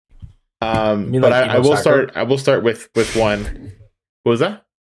mean, but like, I will Sacker? start. I will start with one. What was that?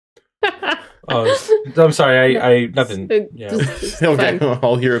 Oh, I'm sorry. I nothing. Yeah. Okay,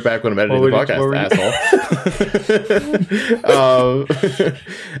 I'll hear it back when I'm editing the podcast,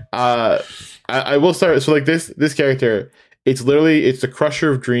 asshole. I will start. So, like this character, it's the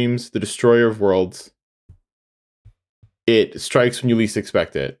crusher of dreams, the destroyer of worlds. It strikes when you least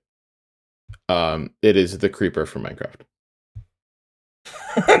expect it. It is the creeper from Minecraft.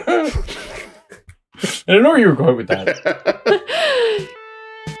 I don't know where you were going with that.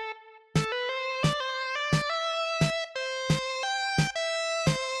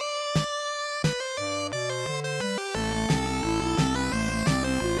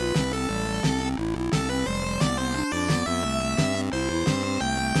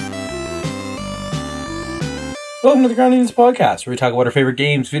 Welcome to the Groundings Podcast, where we talk about our favorite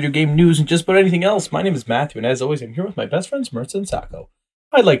games, video game news, and just about anything else. My name is Matthew, and as always, I'm here with my best friends, Mertz and Sako.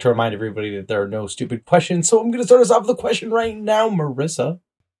 I'd like to remind everybody that there are no stupid questions, so I'm going to start us off with a question right now. Marissa.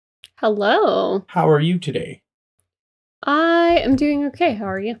 Hello. How are you today? I am doing okay. How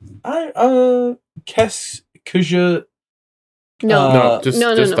are you? No, just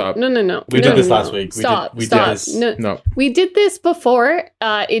stop. No. We did this last week. Stop. We did this. No. We did this before.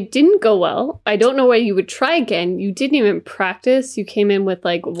 It didn't go well. I don't know why you would try again. You didn't even practice. You came in with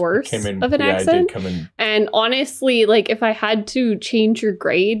like worse of an accent. I did come in. And honestly, like if I had to change your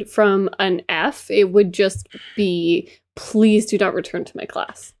grade from an F, it would just be, please do not return to my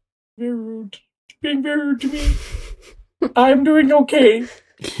class. Very rude. Being very rude to me. I'm doing okay.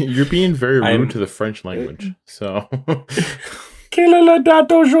 You're being very rude to the French language. So. Quelle est la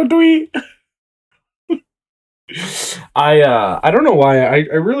date aujourd'hui? I don't know why. I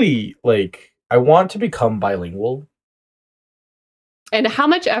really I want to become bilingual. And how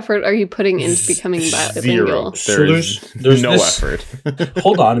much effort are you putting into becoming bilingual? Zero. There's no effort.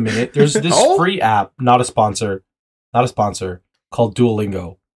 Hold on a minute. There's this free app, not a sponsor, called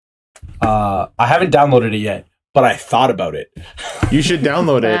Duolingo. I haven't downloaded it yet, but I thought about it. You should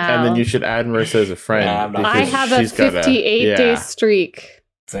download it, and then you should add Marissa as a friend. I have a 58-day streak.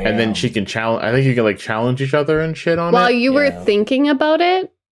 Damn. And then she can challenge. I think you can challenge each other and shit on it. While you were thinking about it,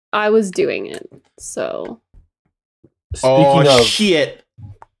 I was doing it. So. Speaking of shit.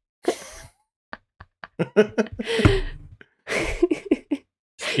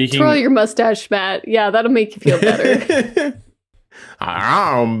 Twirl your mustache, Matt. Yeah, that'll make you feel better.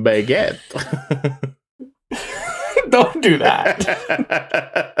 Baguette. Don't do that.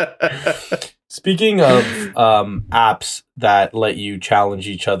 Speaking of apps that let you challenge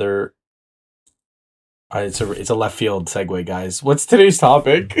each other, it's a left field segue, guys. What's today's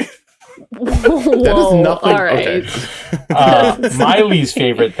topic? That is nothing. All right. Okay. My least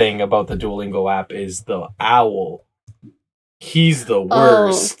favorite thing about the Duolingo app is the owl. He's the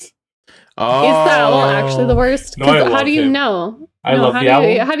worst. Oh. Is the owl actually the worst? No, I how do you him. know? I love the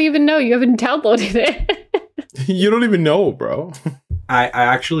owl. How do you even know? You haven't downloaded it. You don't even know, bro. I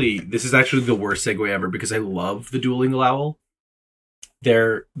actually, this is actually the worst segue ever because I love the Duolingo owl.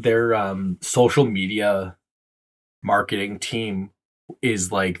 Their social media marketing team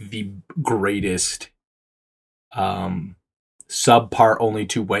is like the greatest subpart only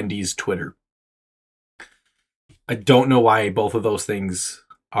to Wendy's Twitter. I don't know why both of those things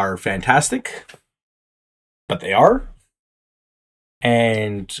are fantastic, but they are.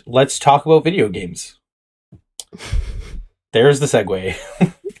 And let's talk about video games. There's the segue.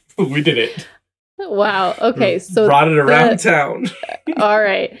 We did it. Wow. Okay. So brought it around town. All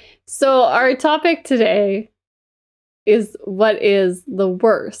right. So our topic today is what is the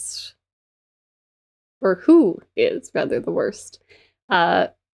worst, or who is rather the worst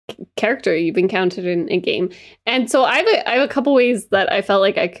character you've encountered in a game. And so I have a couple ways that I felt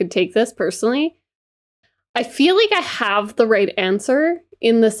like I could take this personally. I feel like I have the right answer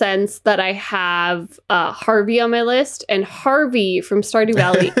in the sense that I have Harvey on my list, and Harvey from Stardew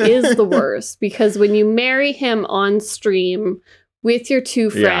Valley is the worst because when you marry him on stream with your two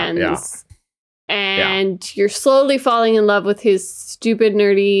friends and you're slowly falling in love with his stupid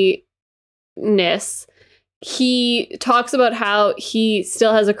nerdiness, he talks about how he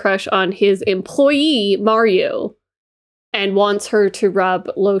still has a crush on his employee, Mario, and wants her to rub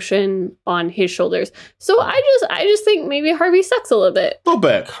lotion on his shoulders. So I just think maybe Harvey sucks a little bit. A little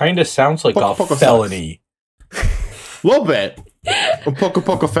bit. Kind of sounds like a felony. A little bit. A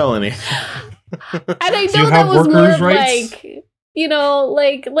poco felony. And I know that was more of like,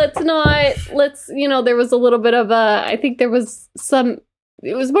 there was a little bit of I think there was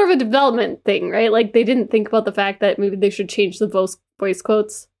it was more of a development thing, right? Like they didn't think about the fact that maybe they should change the voice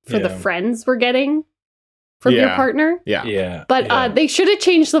quotes for the friends we're getting. from your Yeah. partner. Yeah. Yeah. But yeah. they should have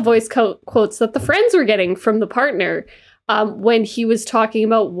changed the voice quotes that the friends were getting from the partner when he was talking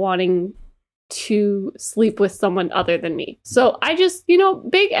about wanting to sleep with someone other than me. So I just,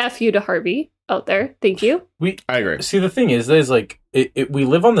 big F you to Harvey out there. Thank you. I agree. See, the thing is like, we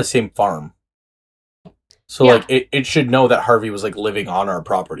live on the same farm. So, Yeah. like, it should know that Harvey was, like, living on our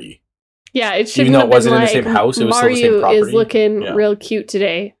property. Yeah, it shouldn't Even though have it wasn't been in the like, same house, it was still the same Mario is property. looking Yeah. real cute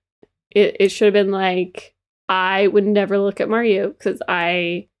today. It should have been like, I would never look at Mario because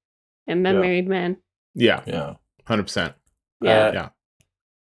I am a Yeah. married man. Yeah. Yeah. 100%. Yeah.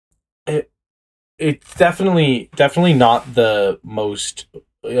 It's definitely not the most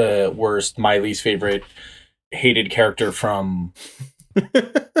worst, my least favorite hated character from...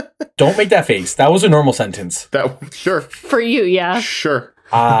 Don't make that face. That was a normal sentence. Sure. For you, yeah. Sure.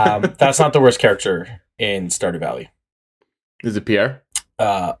 That's not the worst character in Stardew Valley. Is it Pierre?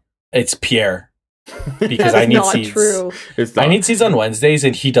 It's Pierre. Because That's I need not seeds. true. It's I not. need seeds on Wednesdays,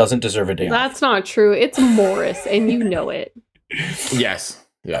 and he doesn't deserve a day off. That's not true. It's Morris, and you know it. Yes.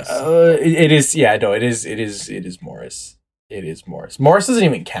 It is. Yeah, no, it is Morris. It is Morris. Morris doesn't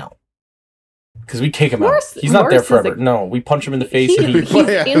even count because we kick him Morris- out. He's not there Morris is forever. a- No, we punch him in the face. and He's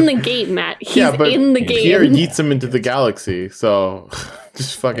Yeah. in the game, Matt. He's Yeah, but in the game. Pierre yeets him into the galaxy, so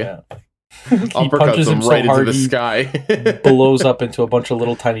just fucking yeah. He uppercuts punches him him so right into hard the he sky. blows up into a bunch of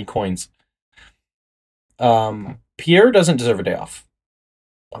little tiny coins. Pierre doesn't deserve a day off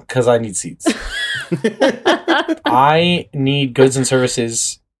because I need seeds. I need goods and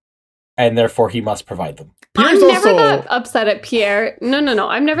services, and therefore he must provide them. Pierre's I'm never also that upset at Pierre. No.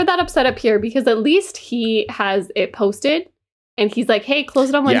 I'm never that upset at Pierre because at least he has it posted and he's like, hey, close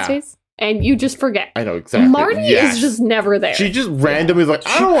it on Yeah. Wednesdays. And you just forget. I know exactly. Marty Yes. is just never there. She just randomly is like,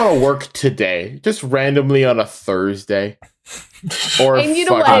 I don't want to work today. Just randomly on a Thursday. Or and you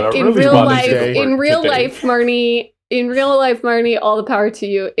know fucking what? In really real want life, to work in real today. life, Marnie, all the power to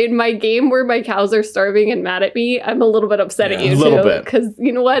you. In my game where my cows are starving and mad at me, I'm a little bit upset at Yeah. you A little too. bit. Because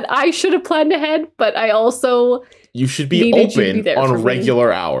you know what? I should have planned ahead, but I also You should be needed you to be open there for on me.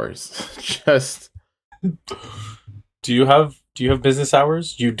 regular hours. Just Do you have business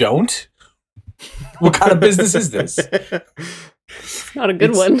hours? You don't? What kind of business is this? not a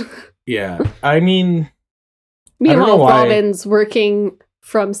good It's- one. Yeah, I mean, know Meanwhile, why. Robin's working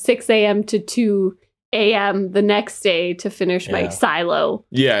from 6 a.m. to 2 a.m. the next day to finish my Yeah. silo.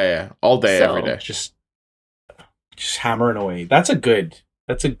 yeah. All day, So- every day. just hammering away. That's a good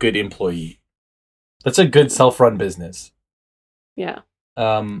employee. That's a good self-run business. Yeah.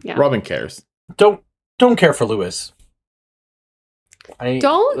 Yeah. Robin cares. Don't care for Lewis.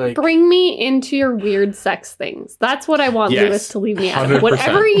 Don't bring me into your weird sex things. That's what I want Yes, Lewis to leave me out 100%. of.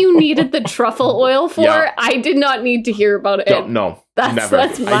 Whatever you needed the truffle oil for, Yeah. I did not need to hear about it. No, That's- never.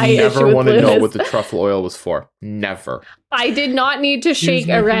 that's my I issue never with want to know Lewis. what the truffle oil was for. Never. I did not need to shake a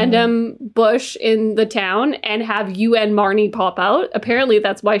making- random bush in the town and have you and Marnie pop out. Apparently,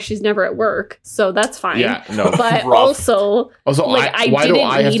 that's why she's never at work. So that's fine. Yeah, no. But Rough. also, Also, like, I why do didn't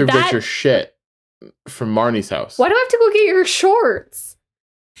I have to need get that. your shit from Marnie's house? why do I have to go get your shorts?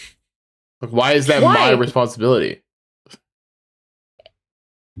 Like, why is that Why? my responsibility?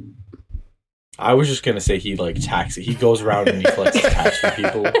 I was just gonna say he taxi. He goes around and he collects tax from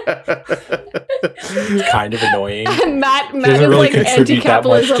people. It's kind of annoying. Matt Doesn't is really like contribute that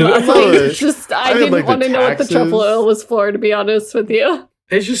much anti-capitalism. to the- I'm like, just I I didn't like the want to know what the truffle taxes. oil was for, to be honest with you.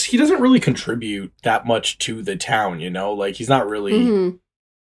 It's just he doesn't really contribute that much to the town. Like he's not really. Mhm.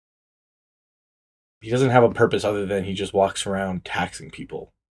 He doesn't have a purpose other than he just walks around taxing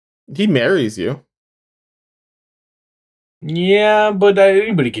people. He marries you. Yeah, but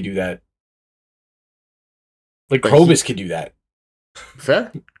anybody could do that. Like But Krobus could do that.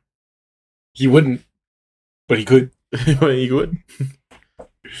 Fair. He wouldn't, but he could. You would.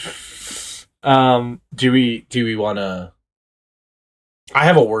 Do we want to? I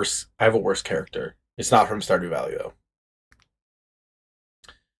have a worse character. It's not from Stardew Valley though.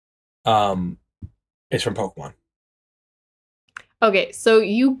 It's from Pokemon. Okay, so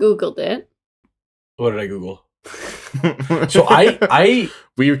you Googled it. What did I Google? So I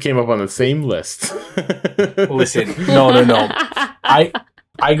we came up on the same list. listen. No. I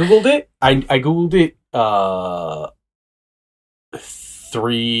Googled it. I Googled it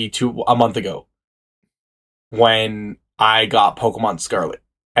a month ago when I got Pokemon Scarlet.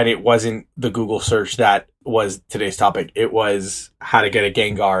 And it wasn't the Google search that was today's topic. It was how to get a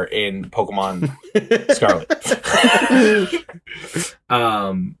Gengar in Pokemon Scarlet.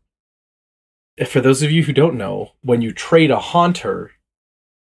 For those of you who don't know, when you trade a Haunter,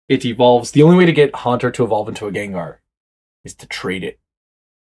 it evolves. The only way to get Haunter to evolve into a Gengar is to trade it.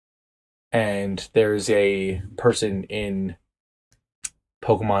 and there's a person in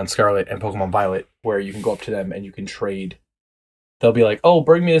Pokemon Scarlet and Pokemon Violet where you can go up to them and you can trade. They'll be like, "Oh,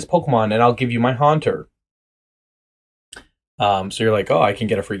 bring me this Pokemon and I'll give you my Haunter." So you're like, "Oh, I can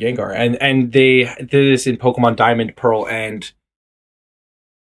get a free Gengar." And they did this in Pokemon Diamond, Pearl, and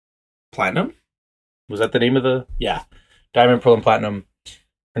Platinum? Was that the name of the... Yeah. Diamond, Pearl, and Platinum.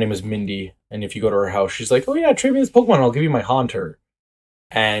 Her name is Mindy. And if you go to her house, she's like, "Oh yeah, trade me this Pokemon and I'll give you my Haunter."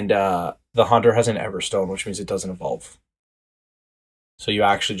 And the Haunter has an Everstone, which means it doesn't evolve. So you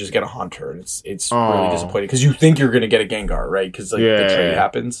actually just get a Haunter, and it's really disappointing because you think you're gonna get a Gengar, right? Because the trade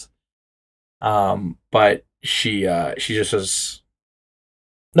happens. But she just says,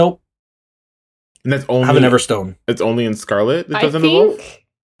 "Nope." And that's only have an Everstone. It's only in Scarlet that doesn't evolve? evolve?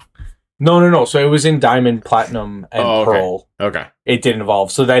 No. So it was in Diamond, Platinum, and Pearl. Okay. It didn't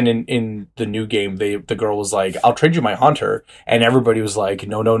evolve. So then in the new game, the girl was like, "I'll trade you my Haunter," and everybody was like,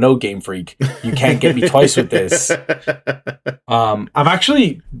 "No, Game Freak, you can't get me twice with this." I'm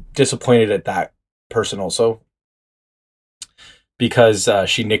actually disappointed at that person also because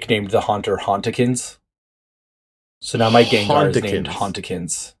she nicknamed the Haunter Hauntikins. So now my Gengar is named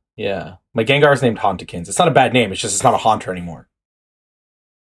Hauntikins. Yeah, my Gengar is named Hauntikins. It's not a bad name. It's just it's not a Haunter anymore.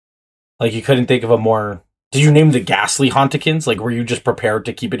 Like, you couldn't think of a more... Did you name the Ghastly Hauntikins? Like, were you just prepared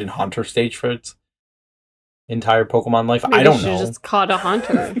to keep it in Haunter stage for its entire Pokemon life? Maybe I don't know. just caught a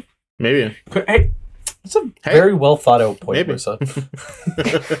Haunter. Maybe. Hey, that's a very well thought out point, Marissa.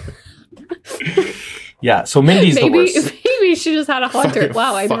 Yeah, so Mindy's the worst. Maybe she just had a Haunter.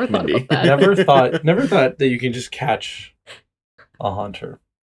 Wow, I never thought about that. Never thought that you can just catch a Haunter.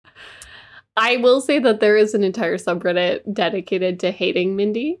 I will say that there is an entire subreddit dedicated to hating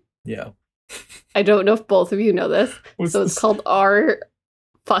Mindy. Yeah. I don't know if both of you know this. It's called R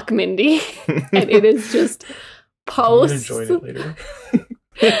Fuck Mindy. And it is just posts. I'm gonna join it later.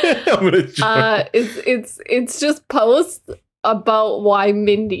 I'm gonna join. It's just posts about why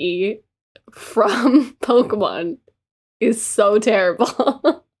Mindy from Pokemon is so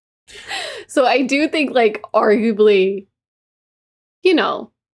terrible. So I do think, like, arguably, you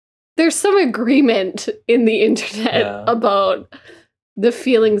know, there's some agreement in the internet about the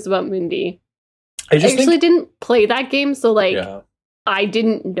feelings about Mindy. I actually didn't play that game, so like I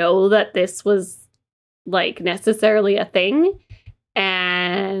didn't know that this was like necessarily a thing.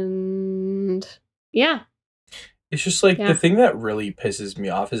 And it's just like the thing that really pisses me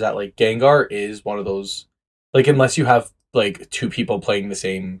off is that like Gengar is one of those, like, unless you have like two people playing the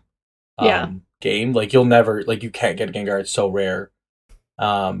same game, like you'll never, like, you can't get a Gengar. It's so rare.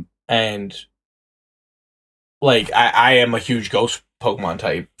 And like I am a huge Ghost Pokemon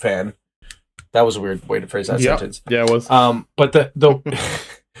type fan. That was a weird way to phrase that sentence. Yeah, it was. But the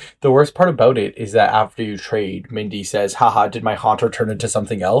the worst part about it is that after you trade, Mindy says, "Haha, did my Haunter turn into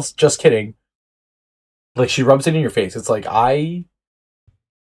something else?" Just kidding. Like, she rubs it in your face. It's like, I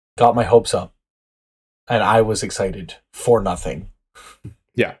got my hopes up and I was excited for nothing.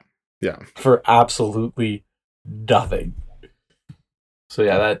 Yeah. For absolutely nothing. So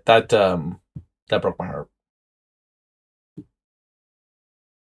yeah, that broke my heart.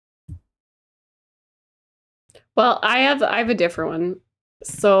 Well, I have a different one.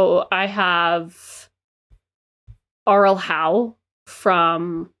 So I have Arl Howe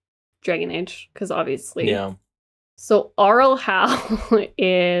from Dragon Age, because obviously. Yeah. So Arl Howe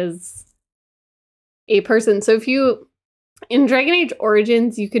is a person. So if you, in Dragon Age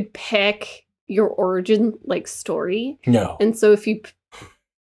Origins, you could pick your origin, like, story. No. And so if you...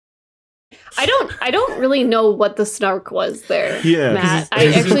 I don't really know what the snark was there, Matt.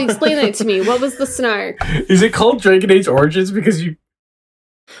 Actually explain it to me. What was the snark? Is it called Dragon Age Origins because you...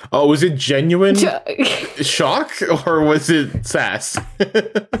 Oh, was it genuine shock or was it sass?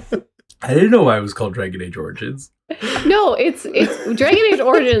 I didn't know why it was called Dragon Age Origins. No, it's Dragon Age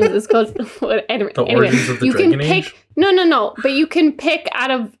Origins is called anyway. Origins of the you Dragon can pick Age? No, but you can pick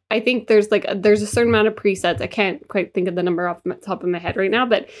out of, I think there's a certain amount of presets. I can't quite think of the number off the top of my head right now,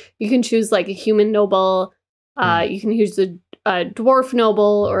 but you can choose like a human noble, you can use a dwarf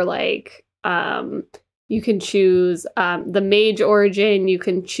noble, or like you can choose the mage origin, you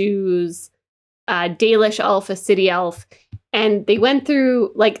can choose Dalish elf, a city elf. And they went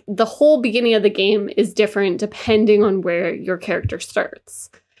through, like, the whole beginning of the game is different depending on where your character starts.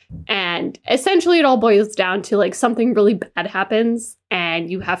 And essentially it all boils down to, like, something really bad happens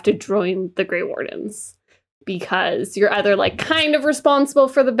and you have to join the Grey Wardens. Because you're either, like, kind of responsible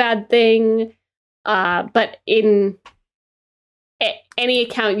for the bad thing, but in any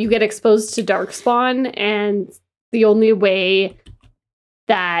account you get exposed to Darkspawn, and the only way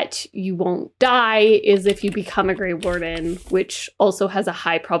that you won't die is if you become a Grey Warden, which also has a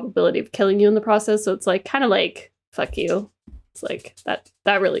high probability of killing you in the process. So it's like kind of like, fuck you. It's like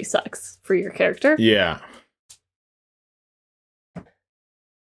that really sucks for your character. Yeah.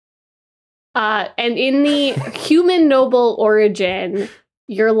 And in the human noble origin,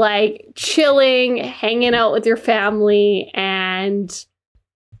 you're like chilling, hanging out with your family, and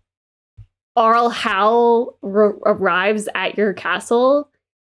Arl Howe arrives at your castle,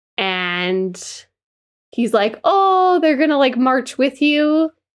 and he's like, oh, they're gonna like march with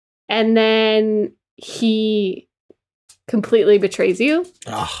you, and then he completely betrays you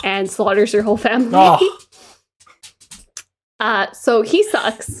and slaughters your whole family. So he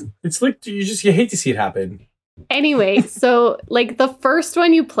sucks. It's like you hate to see it happen. Anyway, so like the first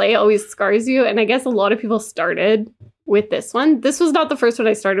one you play always scars you, and I guess a lot of people started with this one. This was not the first one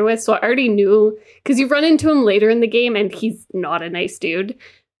I started with, so I already knew, because you run into him later in the game and he's not a nice dude.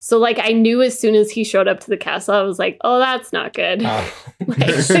 So like I knew as soon as he showed up to the castle, I was like, oh, that's not good. Like,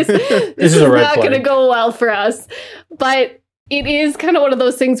 this is not going to go well for us. But it is kind of one of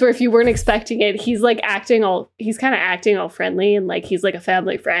those things where if you weren't expecting it, he's kind of acting all friendly and like he's like a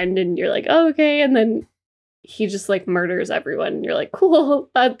family friend, and you're like, oh, okay. And then he just like murders everyone. And you're like, cool,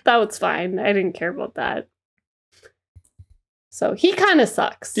 that was fine. I didn't care about that. So he kind of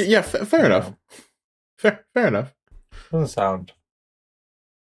sucks. Yeah, fair enough. Fair enough. Doesn't sound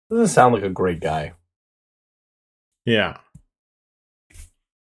like a great guy. Yeah.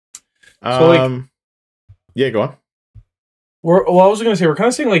 So yeah, go on. I was going to say, we're kind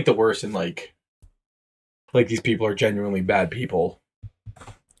of saying like the worst, and like these people are genuinely bad people.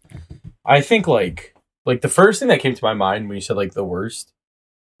 I think like the first thing that came to my mind when you said like the worst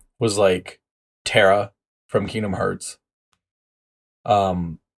was like Terra from Kingdom Hearts.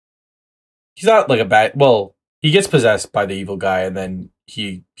 He's not like a bad. Well, he gets possessed by the evil guy, and then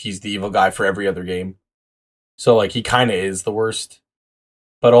he's the evil guy for every other game. So like he kind of is the worst,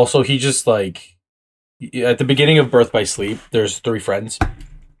 but also he just like at the beginning of Birth by Sleep, there's 3 friends,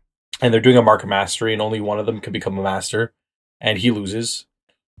 and they're doing a mark of mastery, and only one of them can become a master, and he loses.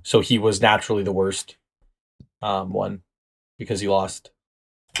 So he was naturally the worst one because he lost,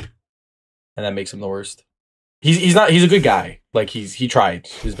 and that makes him the worst. He's a good guy. Like he tried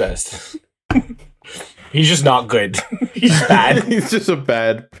his best. He's just not good. He's bad. He's just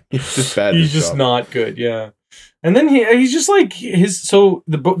bad. He's just not good. Yeah. And then he's just like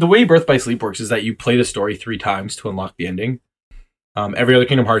the way Birth by Sleep works is that you play the story 3 times to unlock the ending. Every other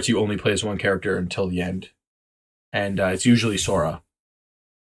Kingdom Hearts you only play as one character until the end, and it's usually Sora.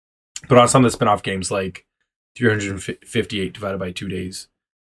 But on some of the spin-off games, like 358 divided by 2 days,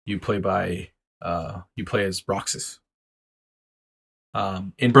 you play as Roxas.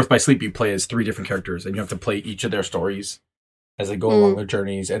 In Birth by Sleep, you play as 3 different characters, and you have to play each of their stories as they go along their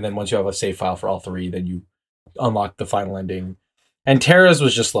journeys. And then once you have a save file for all 3, then you unlock the final ending. And Terra's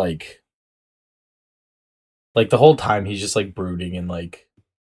was just like the whole time he's just like brooding and like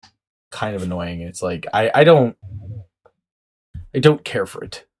kind of annoying. It's like I don't care for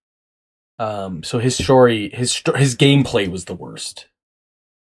it. So his gameplay was the worst.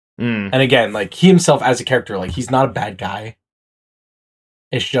 And again, like he himself as a character, like he's not a bad guy.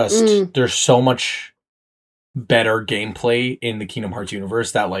 It's just there's so much better gameplay in the Kingdom Hearts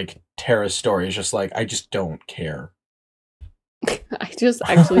universe that like Terra's story is just like I just don't care. I just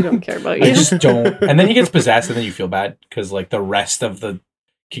actually don't care about you. I just don't. And then he gets possessed, and then you feel bad because like the rest of the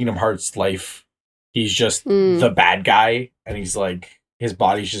Kingdom Hearts life, he's just the bad guy, and he's like his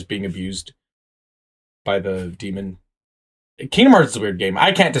body's just being abused by the demon. Kingdom Hearts is a weird game.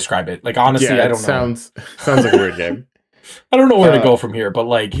 I can't describe it. Like honestly, I don't know. Sounds like a weird game. I don't know where to go from here, but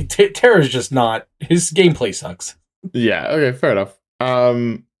like Terra's just not. His gameplay sucks. Yeah. Okay. Fair enough.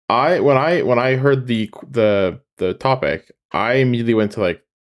 When I heard the topic, I immediately went to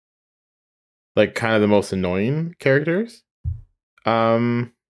like kind of the most annoying characters, that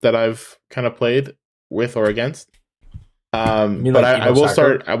I've kind of played with or against. But I will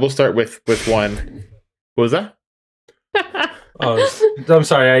start. I will start with one. What was that? Oh, I'm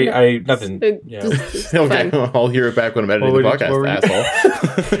sorry. I nothing. Yeah. Okay, I'll hear it back when I'm editing the podcast,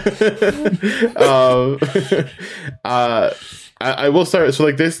 asshole. I will start. So,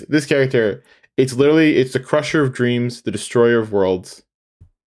 like this character, it's the crusher of dreams, the destroyer of worlds.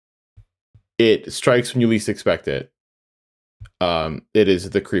 It strikes when you least expect it. It is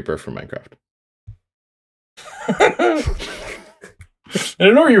the creeper from Minecraft. I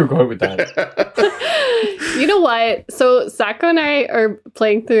don't know where you were going with that. You know what? So Sako and I are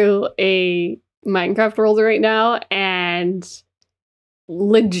playing through a Minecraft world right now, and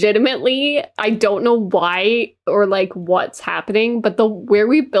legitimately, I don't know why or like what's happening, but where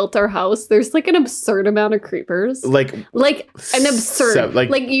we built our house, there's like an absurd amount of creepers. Like an absurd.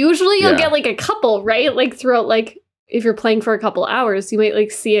 Like usually you'll get like a couple, right? Like throughout, like if you're playing for a couple hours, you might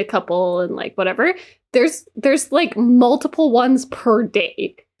like see a couple and like whatever. There's like multiple ones per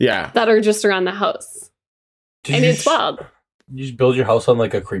day. Yeah. That are just around the house. And it's wild. You just build your house on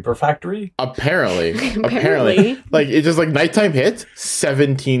like a creeper factory? Apparently. Like it just like nighttime hits,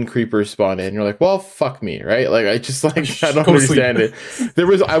 17 creepers spawn in. You're like, well, fuck me, right? Like I just like I don't understand it.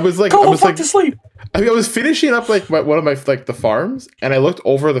 I was to sleep. I mean, I was finishing up like one of my like the farms, and I looked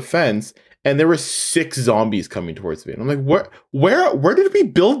over the fence, and there were 6 zombies coming towards me. And I'm like, where did we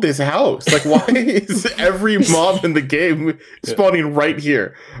build this house? Like, why is every mob in the game spawning right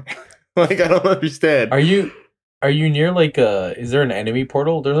here? Like, I don't understand. Are you near like is there an enemy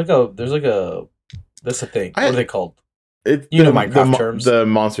portal? There's that's a thing. What are they called? Minecraft terms. The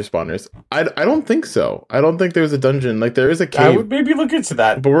monster spawners. I don't think so. I don't think there's a dungeon. Like there is a cave. I would maybe look into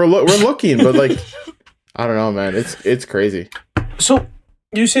that. But we're looking, but like I don't know, man. It's crazy. So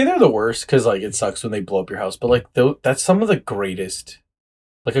you say they're the worst because like it sucks when they blow up your house, but like that's some of the greatest.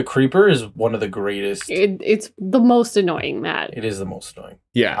 Like a creeper is one of the greatest. It's the most annoying, Matt. It is the most annoying.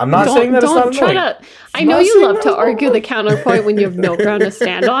 Yeah, I'm not saying that it's not annoying. I know you love to argue the counterpoint when you have no ground to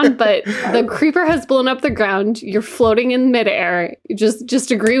stand on, but the creeper has blown up the ground. You're floating in midair. Just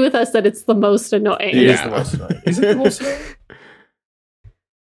agree with us that it's the most annoying. It is the most annoying. Is it the most annoying?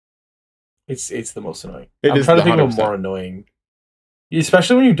 It's the most annoying. I'm trying to think of a more annoying.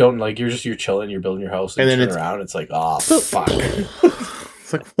 Especially when you don't like you're chilling, you're building your house, and you turn around, it's like, oh fuck.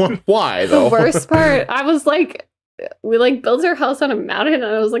 It's like, why though? The worst part, I was like, we like built our house on a mountain, and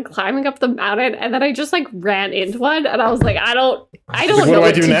I was like climbing up the mountain, and then I just like ran into one, and I was like, I don't know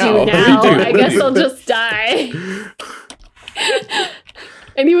what to do now. I guess I'll just die.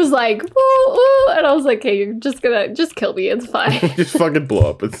 And he was like, ooh, ooh, and I was like, hey, you're just kill me, it's fine. Just fucking blow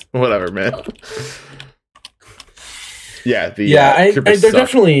up. It's whatever, man. Yeah, they're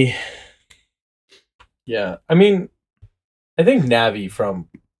definitely. Yeah, I mean, I think Navi from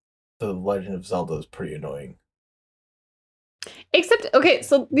The Legend of Zelda is pretty annoying. Except, okay,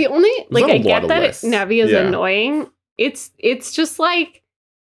 so the only like I get that Navi is annoying. It's just like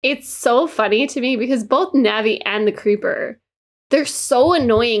it's so funny to me because both Navi and the Creeper, they're so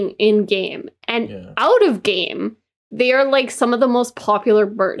annoying in game and out of game. They are like some of the most popular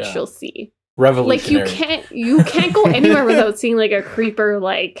birds you'll see. Revolutionary. Like you can't go anywhere without seeing like a Creeper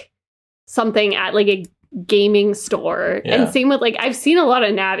like something at like a gaming store. And same with like I've seen a lot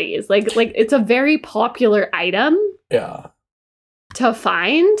of Navis. Like it's a very popular item. Yeah. To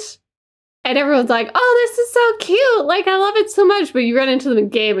find. And everyone's like, oh, this is so cute. Like I love it so much. But you run into them in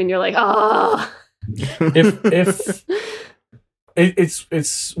game and you're like, oh. If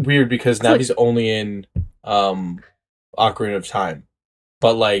it's weird because Navi's like, only in Ocarina of Time.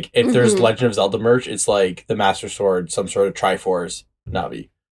 But like if there's Legend of Zelda merch, it's like the Master Sword, some sort of Triforce Navi.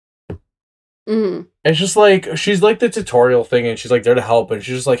 Mm. It's just like she's like the tutorial thing, and she's like there to help, and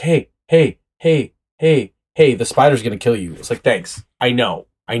she's just like, hey, the spider's gonna kill you. It's like, thanks. I know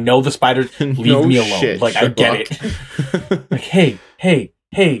the spider. Leave me alone. Shit, like Sherlock. I get it. Like hey,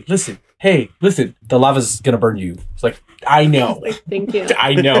 listen, the lava's gonna burn you. It's like I know. Like, thank you.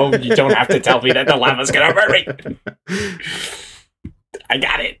 I know you don't have to tell me that the lava's gonna burn me. I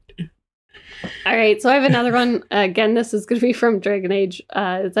got it. All right, so I have another one. Again, this is going to be from Dragon Age.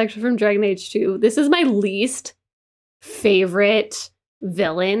 It's actually from Dragon Age 2. This is my least favorite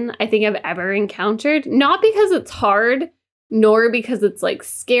villain I think I've ever encountered. Not because it's hard, nor because it's like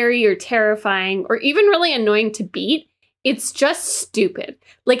scary or terrifying or even really annoying to beat. It's just stupid.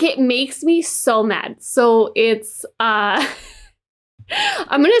 Like it makes me so mad. So it's I'm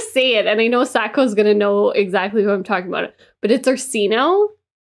going to say it, and I know Sako's going to know exactly who I'm talking about, but it's Orsino,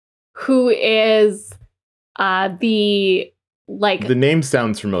 who is the name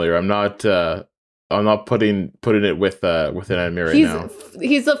sounds familiar. I'm not putting it with an enemy right now.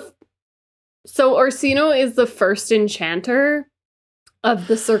 So Orsino is the first enchanter of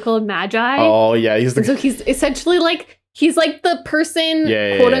the Circle of Magi. Oh yeah, he's essentially like he's like the person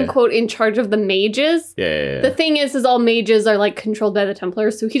quote unquote in charge of the mages. Yeah. The thing is all mages are like controlled by the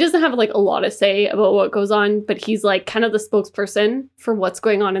Templars, so he doesn't have like a lot to say about what goes on, but he's like kind of the spokesperson for what's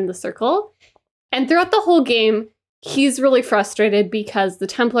going on in the circle. And throughout the whole game, he's really frustrated because the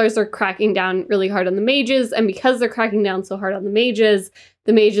Templars are cracking down really hard on the mages, and because they're cracking down so hard on the mages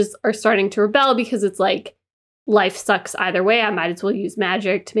are starting to rebel because it's like life sucks either way. I might as well use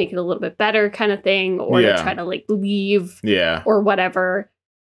magic to make it a little bit better kind of thing, or to try to like leave or whatever.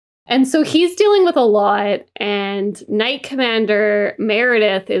 And so he's dealing with a lot, and Knight Commander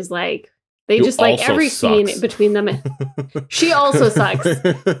Meredith is like, they Who just like also every sucks. scene between them. She also sucks.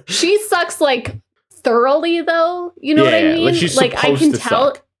 She sucks like thoroughly, though. You know what I Yeah, mean? like, she's I supposed can to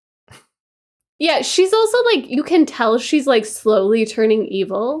tell. suck. Yeah, she's also like, you can tell she's like slowly turning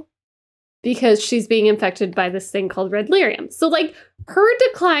evil because she's being infected by this thing called red lyrium. So like her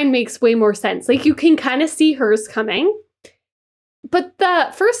decline makes way more sense. Like you can kind of see hers coming. But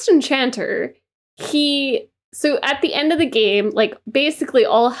the first enchanter, so at the end of the game, like basically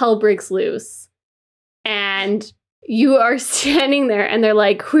all hell breaks loose. And you are standing there and they're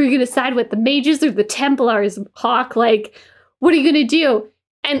like, who are you going to side with? The mages or the Templars, Hawk? Like, what are you going to do?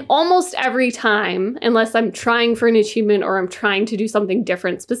 And almost every time, unless I'm trying for an achievement or I'm trying to do something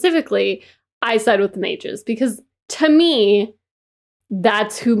different specifically, I side with the mages. Because to me,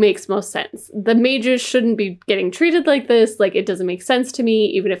 that's who makes most sense. The mages shouldn't be getting treated like this. Like, it doesn't make sense to me.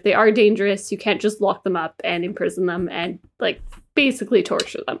 Even if they are dangerous, you can't just lock them up and imprison them and, like, basically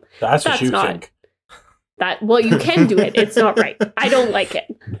torture them. That's what you not- think. Well, you can do it. It's not right. I don't like it.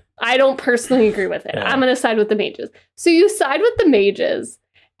 I don't personally agree with it. Yeah. I'm going to side with the mages. So you side with the mages,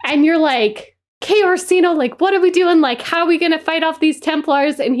 and you're like, okay, Orsino, like, what are we doing? Like, how are we going to fight off these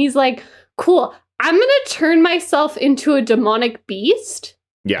Templars? And he's like, cool, I'm going to turn myself into a demonic beast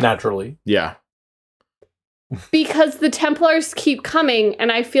Yeah. Naturally. Yeah. because the Templars keep coming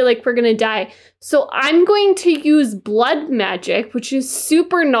and I feel like we're going to die. So I'm going to use blood magic, which is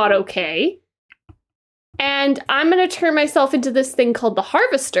super not okay. And I'm going to turn myself into this thing called the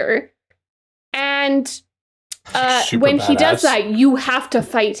Harvester. And Super when he does badass. that, you have to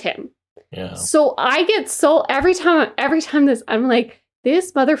fight him. Yeah. So I get so every time this, I'm like,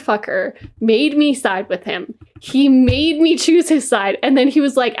 this motherfucker made me side with him. He made me choose his side, and then he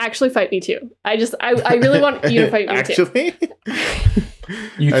was like, "Actually, fight me too." I really want you to fight me too. Actually,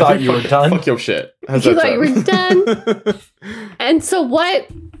 You thought you were done? Fuck your shit. How's You that thought you sound? were done? And so what?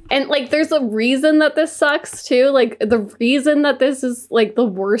 And like, there's a reason that this sucks too. Like, the reason that this is like the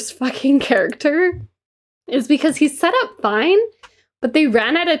worst fucking character is because he's set up fine, but they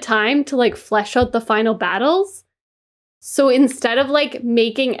ran out of time to like flesh out the final battles. So instead of like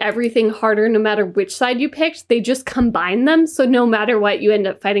making everything harder no matter which side you picked, they just combine them. So no matter what, you end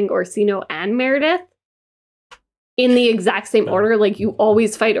up fighting Orsino and Meredith in the exact same order. Like, you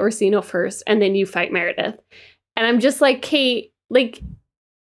always fight Orsino first and then you fight Meredith. And I'm just like, Kate, like,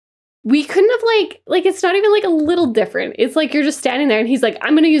 we couldn't have like it's not even like a little different. It's like you're just standing there and he's like,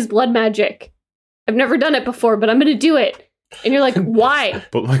 I'm going to use blood magic. I've never done it before, but I'm going to do it. And you're like, why?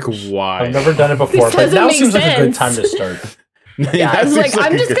 But like, why? I've never done it before, This but doesn't now make seems like a good sense. time to start. Yeah, I was that seems like,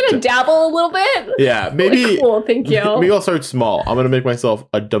 I'm a just good going to time. dabble a little bit. Yeah, maybe. Like, cool, thank you. Maybe I'll start small. I'm gonna make myself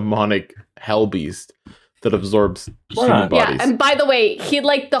a demonic hell beast that absorbs Why human not? bodies. Yeah, and by the way, he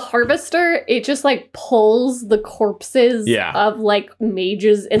like the Harvester, it just like pulls the corpses Yeah. of like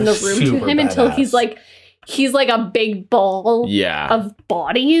mages in the room to Super him until badass. he's like a big ball Yeah. of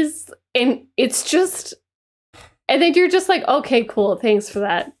bodies. And it's just, and then you're just like, okay, cool, thanks for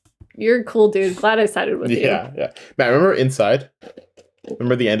that. You're a cool dude. Glad I sided with you. Yeah. Matt, remember Inside?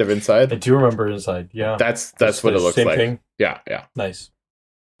 Remember the end of I Inside? do remember Inside. Yeah. That's Just what the it looks same like. thing. Yeah. Nice.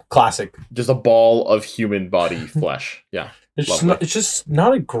 Classic. Just a ball of human body flesh. Yeah. Lovely. It's just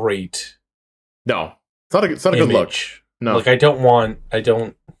not a great No. It's not a good look. image. No. Like, I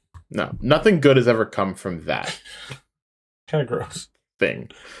don't. No. Nothing good has ever come from that Kind of gross. thing.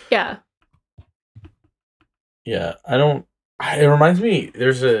 Yeah. Yeah, I don't. It reminds me.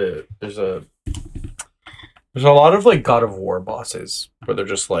 There's a lot of like God of War bosses where they're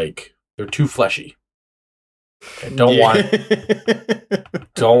just like they're too fleshy. I don't want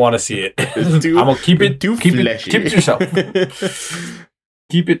to see it. It's too- I'm gonna keep it. too keep fleshy. it to yourself.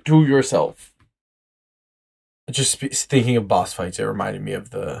 Keep it to yourself. Just thinking of boss fights, it reminded me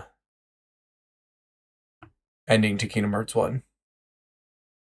of the ending to Kingdom Hearts 1.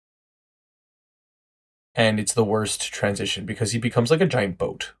 And it's the worst transition because he becomes like a giant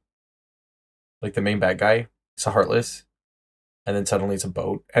boat. Like the main bad guy, he's a Heartless, and then suddenly it's a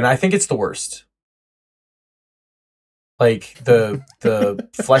boat. And I think it's the worst. Like the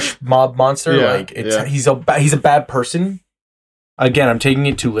flesh mob monster, Yeah, like it's yeah. he's a bad person. Again, I'm taking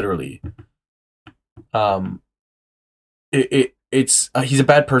it too literally. It's he's a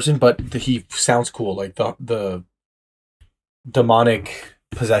bad person, but he sounds cool. Like the demonic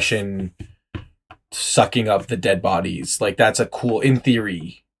possession sucking up the dead bodies. Like that's a cool, in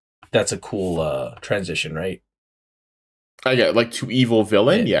theory, that's a cool transition, right? I get like to evil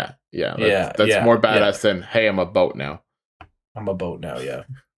villain. Yeah. That's more badass than hey, I'm a boat now. I'm a boat now, yeah.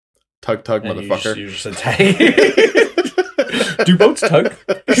 Tug, And motherfucker. You just attack. Do boats tug?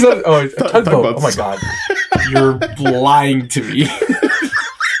 Oh, it's a tugboat. Oh my Tugboats. god. You're lying to me.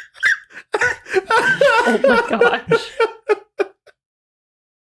 Oh my gosh.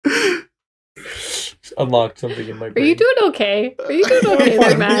 Unlocked something in my Are brain. you doing okay? Are you doing okay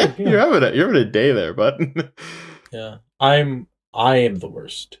there, Matt? You're having a day there, bud. Yeah. I am the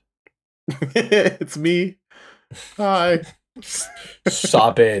worst. It's me. Hi.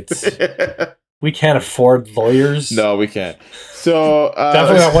 Stop it. We can't afford lawyers. No, we can't. So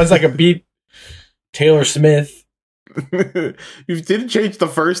Definitely not ones that can beat Taylor Smith. You didn't change the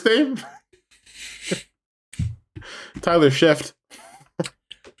first name? Tyler Shift.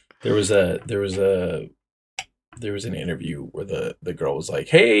 There was an interview where the girl was like,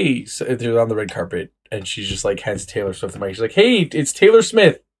 "Hey," so they're on the red carpet, and she's just like hands Taylor Swift the mic. She's like, "Hey, it's Taylor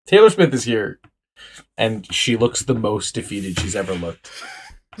Smith. Taylor Smith is here," and she looks the most defeated she's ever looked,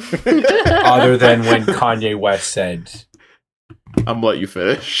 other than when Kanye West said, I'm gonna let you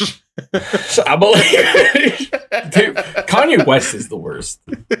finish. "I'm like, dude, Kanye West is the worst."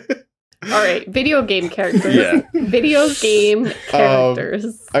 All right, video game characters. Yeah. Video game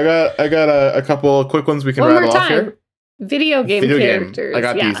characters. I got a couple of quick ones we can One rattle more off time. here. Video game characters. I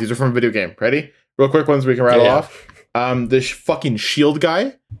got yeah. these. These are from a video game. Ready? Real quick ones we can rattle Yeah. off. This fucking shield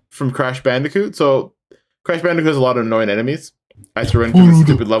guy from Crash Bandicoot. So Crash Bandicoot has a lot of annoying enemies. I used to run through the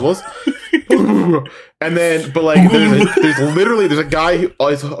stupid levels. And then, but like, there's a guy who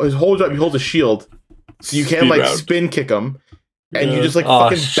his whole job, he holds a shield, so you can't Speed like round. spin kick him, and you Yeah. just like Aw,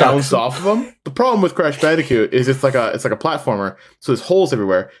 fucking shucks. bounce off of him. The problem with Crash Bandicoot is it's like a platformer, so there's holes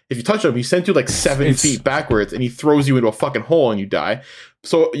everywhere. If you touch him, he sends you like 7 It's- feet backwards, and he throws you into a fucking hole, and you die.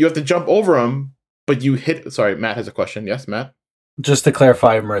 So you have to jump over him, but you hit. Sorry, Matt has a question. Yes, Matt. Just to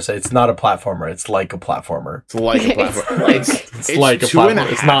clarify, Marissa, it's not a platformer. It's like a platformer. It's like a It's platformer. like- It's like a 2.5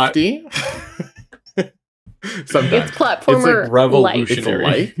 platformer. It's not- D. Sometimes. It's platformer. It's like revolutionary.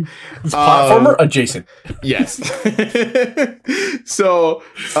 Light. It's platformer adjacent. Yes. So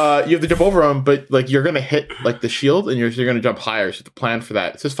you have to jump over them, but like you're gonna hit like the shield, and you're gonna jump higher. So you have to plan for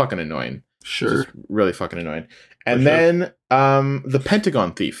that. It's just fucking annoying. It's Sure. just really fucking annoying. And For sure. then the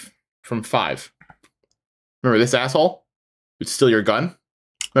Pentagon Thief from 5. Remember this asshole? Who'd steal your gun?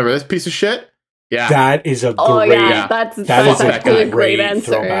 Remember this piece of shit? Yeah. That is a Oh great. yeah, that's That is actually a a great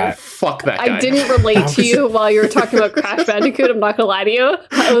answer. throwback. Fuck that guy. I didn't relate That to was- you while you were talking about Crash Bandicoot. I'm not gonna lie to you.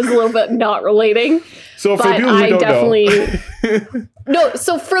 I was a little bit not relating, So for but people who I don't definitely know, no.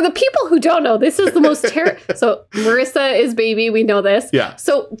 So for the people who don't know, this is the most So Marissa is baby. We know this. yeah,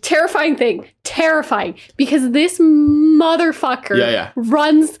 So terrifying because this motherfucker Yeah.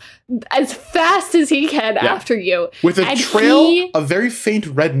 runs as fast as he can Yeah. after you. with a And trail he- of very faint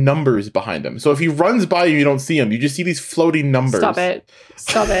red numbers behind him. So if he runs by you, you don't see him. You just see these floating numbers. Stop it!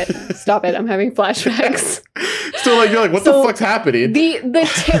 I'm having flashbacks. So like you're like, what So the fuck's happening?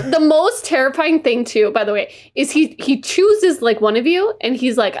 The most terrifying thing too, by the way, is he chooses like one of you, and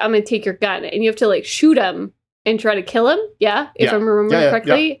he's like, I'm gonna take your gun, and you have to like shoot him and try to kill him. Yeah, if Yeah. I'm remembering Yeah,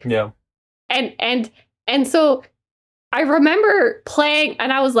 correctly. Yeah. And so I remember playing,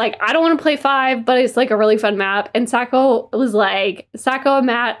 and I was like, I don't want to play 5, but it's like a really fun map. And Sacco and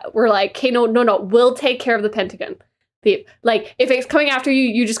Matt were like, okay, no, we'll take care of the Pentagon Thief. Like, if it's coming after you,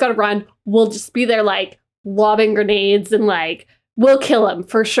 you just gotta run. We'll just be there like lobbing grenades and like we'll kill him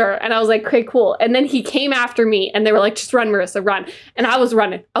for sure. And I was like, okay, cool. And then he came after me, and they were like, just run, Marissa, run. And I was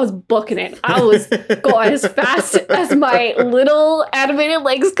running. I was booking it. I was going as fast as my little animated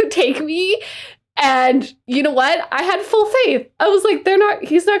legs could take me. And you know what? I had full faith. I was like,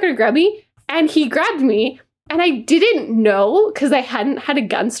 he's not going to grab me. And he grabbed me. And I didn't know, because I hadn't had a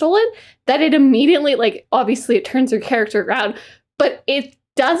gun stolen, that it immediately, like, obviously it turns your character around, but it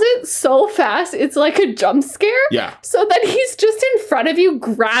does it so fast. It's like a jump scare. Yeah. So then he's just in front of you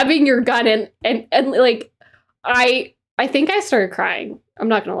grabbing your gun, and like, I think I started crying. I'm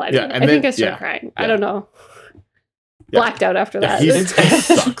not going to lie to Yeah, you. and I think then- I started yeah. crying. Yeah. I don't know. Yeah. Blacked out after Yeah, that. he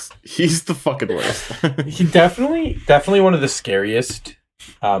sucks. He's the fucking worst. He definitely one of the scariest.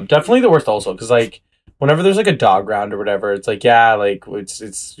 Definitely the worst also, because like whenever there's like a dog round or whatever, it's like, yeah, like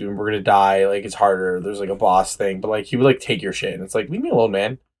it's we're gonna die, like it's harder. There's like a boss thing, but like he would like take your shit, and it's like, leave me alone,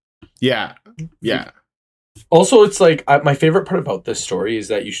 man. Yeah. Yeah. Also, it's like my favorite part about this story is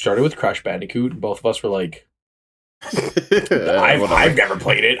that you started with Crash Bandicoot, and both of us were like, I've never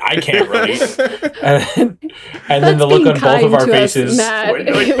played it. I can't relate. and then the look on That's both of being our kind to us, faces Matt. when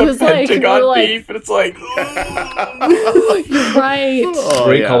like, It the was like, Pentagon we're like- Thief, and it's like, You're right. Oh,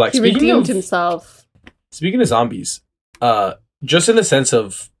 great yeah. callback. He Speaking redeemed of, himself. speaking of zombies, just in the sense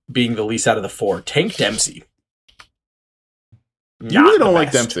of being the least out of the 4, Tank Dempsey. You really don't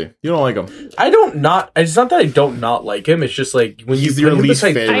like best. Dempsey. You don't like him. It's not that I don't not like him. It's just like when He's you your put him least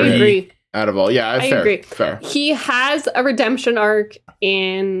beside favorite. I Bree- agree. Out of all, yeah, I fair. agree. Fair. He has a redemption arc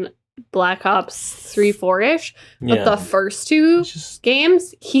in Black Ops 3 4-ish, but Yeah. the first two It's just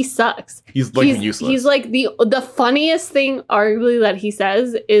games, he sucks. He's like useless. He's like the funniest thing, arguably, that he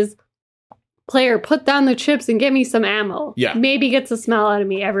says is, "Player, put down the chips and get me some ammo." Yeah. Maybe gets a smile out of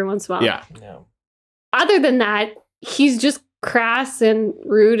me every once in a while. yeah. no. Other than that, he's just crass and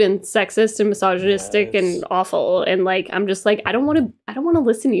rude and sexist and misogynistic Yes. and awful. And like, I'm just like, I don't want to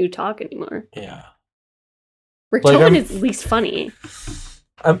listen to you talk anymore. Yeah. Rick Like, Tobin I'm- is at least funny.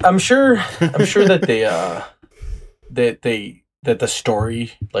 I'm sure that they that the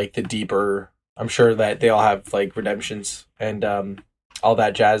story, like the deeper, I'm sure that they all have like redemptions and all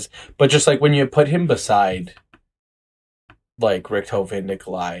that jazz. But just like when you put him beside like Richthofen,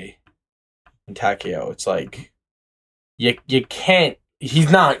 Nikolai, and Takeo, it's like you can't.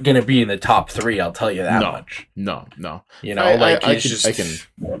 He's not gonna be in the top 3. I'll tell you that No. much. No. You know, I he's just, I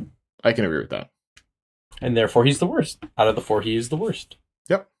can agree with that. and therefore he's the worst. Out of the 4, he is the worst.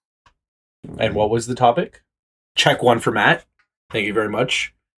 Yep. And what was the topic? Check 1 for Matt. Thank you very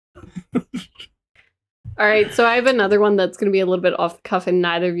much. All right, so I have another one that's going to be a little bit off the cuff and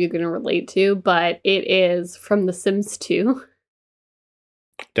neither of you are going to relate to, but it is from The Sims 2.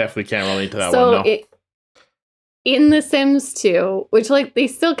 Definitely can't relate to that So one. No. in The Sims 2, which like they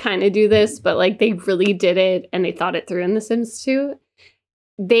still kind of do this, but like they really did it and they thought it through in The Sims 2.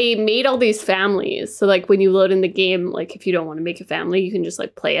 They made all these families. So like when you load in the game, like if you don't want to make a family, you can just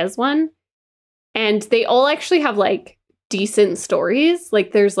like play as one. And they all actually have like decent stories.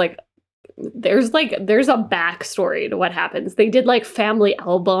 Like there's a backstory to what happens. They did like family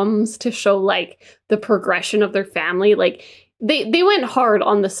albums to show like the progression of their family. Like they went hard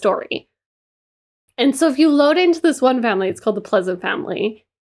on the story. And so if you load into this one family, it's called the Pleasant family,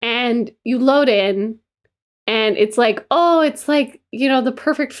 and you load in and it's like, oh, it's like, you know, the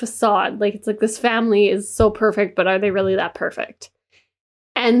perfect facade. Like it's like this family is so perfect, but are they really that perfect?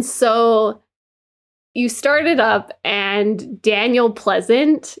 And so you start it up and Daniel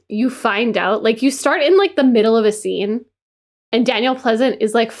Pleasant, you find out, like you start in like the middle of a scene and Daniel Pleasant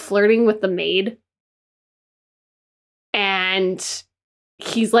is like flirting with the maid. And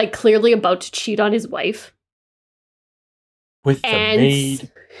he's like clearly about to cheat on his wife. With the And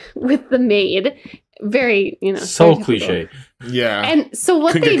maid. with the maid. Very, you know. So very cliche. Yeah. And so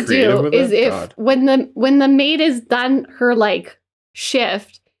what Could they get creative do with is it? if God. when the maid is done her like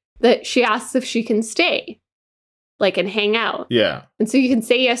shift, that she asks if she can stay, like, and hang out. Yeah. And so you can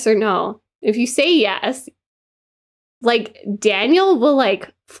say yes or no. If you say yes, like Daniel will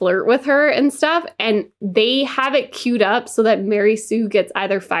like flirt with her and stuff, and they have it queued up so that Mary Sue gets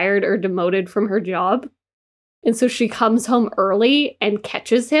either fired or demoted from her job. And so she comes home early and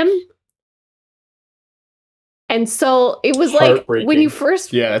catches him. And so it was like when you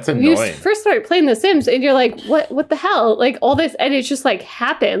first Yeah, that's when you annoying. first started playing The Sims and you're like, what the hell? Like all this, and it just like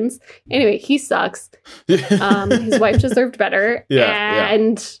happens. Anyway, he sucks. His wife deserved better. Yeah,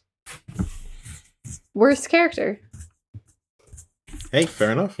 And worst character. Hey,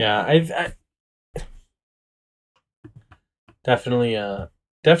 fair enough. Yeah, I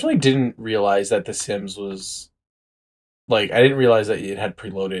definitely didn't realize that The Sims was like, I didn't realize that it had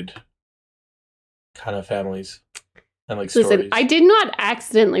preloaded kind of families and like Listen, stories. I did not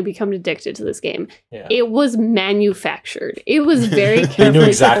accidentally become addicted to this game. Yeah. It was manufactured. It was very They carefully knew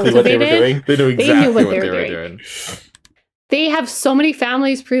exactly what they were cultivated. doing. They knew They exactly knew what what they they were were doing. doing. They have so many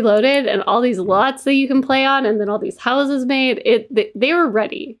families preloaded and all these lots that you can play on and then all these houses made. They were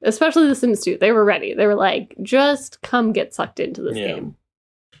ready, especially The Sims 2. They were ready. They were like, just come get sucked into this Yeah. game.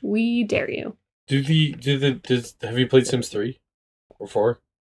 We dare you. Have you played Sims 3 or 4?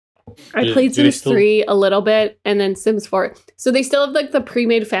 I Do- played do they Sims still- 3 a little bit and then Sims 4. So they still have like the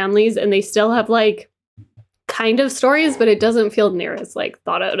pre-made families and they still have like kind of stories, but it doesn't feel near as like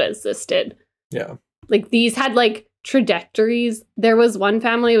thought out as this did. Yeah. Like these had like trajectories. There was one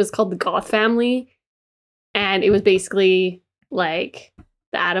family, it was called the Goth family, and it was basically like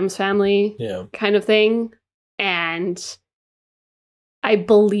the Addams family Yeah. kind of thing. And I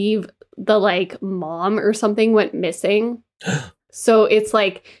believe the like mom or something went missing. So it's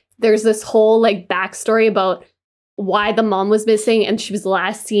like there's this whole like backstory about why the mom was missing, and she was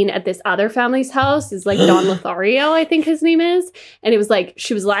last seen at this other family's house. Is like Don Lothario, I think his name is. And it was like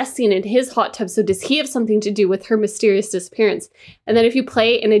she was last seen in his hot tub. So does he have something to do with her mysterious disappearance? And then if you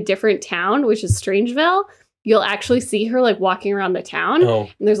play in a different town, which is Strangeville, you'll actually see her like walking around the town. Oh.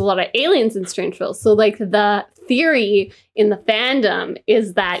 And there's a lot of aliens in Strangeville. So like the theory in the fandom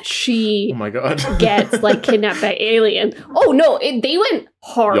is that she Oh my god. gets like kidnapped by aliens. Oh no, they went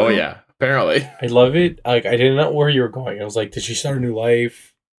hard. Oh yeah, apparently. I love it. Like, I didn't know where you were going. I was like, did she start a new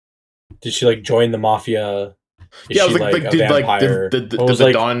life? Did she like join the mafia? Is Yeah, I she was like, a did vampire? did Or was,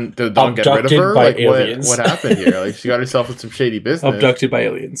 the Dawn get rid of abducted her? by Like aliens. what happened here? Like she got herself in some shady business. abducted by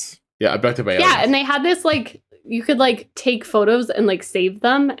aliens? Yeah, abducted by aliens. Yeah, and they had this like you could like take photos and like save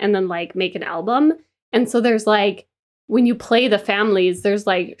them and then like make an album. And so there's like when you play the families, there's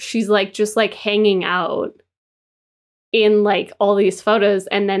like she's like just like hanging out in like all these photos,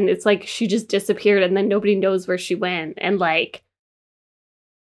 and then it's like she just disappeared and then nobody knows where she went. And like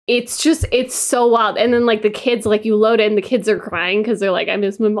it's so wild. And then like the kids, like you load it and the kids are crying because they're like, I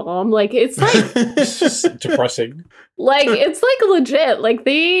miss my mom. Like it's like It's just depressing. like it's like legit. Like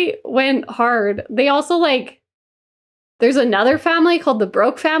they went hard. They also like there's another family called the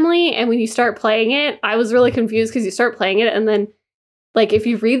Broke family, and when you start playing it, I was really confused because you start playing it and then like if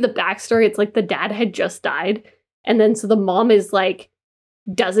you read the backstory, it's like the dad had just died, and then so the mom is like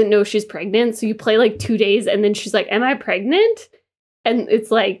doesn't know she's pregnant. So you play like 2 days and then she's like, am I pregnant? And it's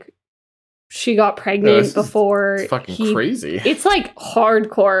like she got pregnant before. It's fucking crazy. It's like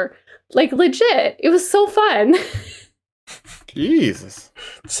hardcore, like legit. It was so fun. Jesus.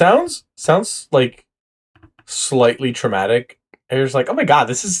 Sounds like slightly traumatic. And you're just like, oh my god,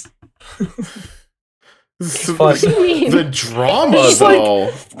 this is fun. What do you mean? The drama It's like-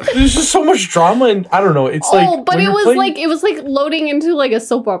 though. There's just so much drama, and I don't know. It's like, But when it you're was playing- like it was like loading into like a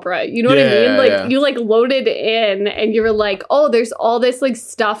soap opera. You know what I Yeah, mean? Like yeah. you like loaded in, and you were like, oh, there's all this like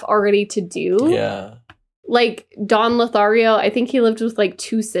stuff already to do. yeah, Like Don Lothario, I think he lived with like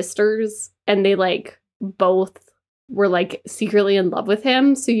 2 sisters, and they like both were like secretly in love with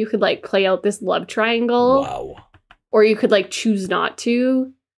him. So you could like play out this love triangle, wow. or you could like choose not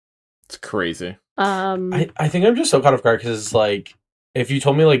to. It's crazy. I think I'm just so caught off guard because it's like, if you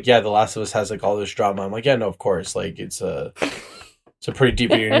told me like, yeah, The Last of Us has like all this drama, I'm like, yeah, no, of course, like it's a pretty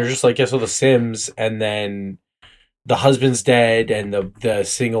deep video, and you're just like, yeah, so The Sims, and then the husband's dead, and the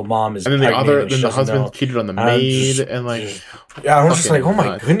single mom is And then pregnant, and she the doesn't husband know. cheated on the I'm maid, just- and like Yeah, I was just like, fucking oh my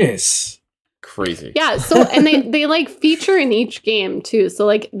nuts. goodness. crazy. Yeah, so and they like feature in each game too. So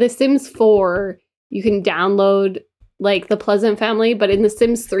like The Sims 4, you can download like the Pleasant family, but in The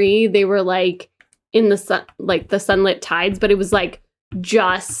Sims 3, they were like in the sun, like the sunlit tides, but it was like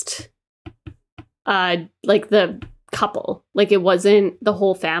just like the couple. Like it wasn't the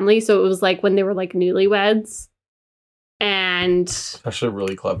whole family. So it was like when they were like newlyweds. And It's actually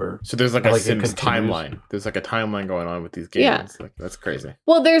really clever. So there's like I a like it Sims continues. timeline. There's like a timeline going on with these games. Yeah. Like that's crazy.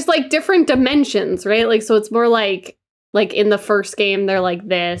 well, there's like different dimensions, right? Like so it's more like in the first game they're like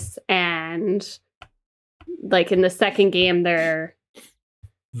this, and like in the second game they're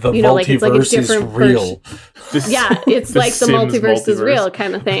The You know, like, it's like a multiverse is different real. yeah, it's The like the Sims multiverse is multiverse. real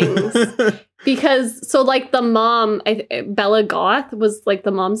kind of things. Because so like the mom, Bella Goth was like the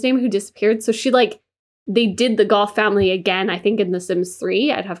mom's name who disappeared. So she like they did the Goth family again, I think in The Sims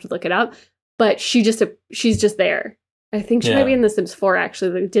 3. I'd have to look it up. But she's just there. I think she might be in The Sims 4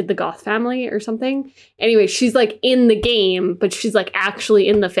 actually. They did the Goth family or something. Anyway, she's like in the game, but she's like actually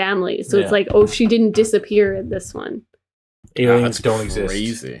in the family. So Yeah. it's like, oh, she didn't disappear in this one. Aliens That's don't exist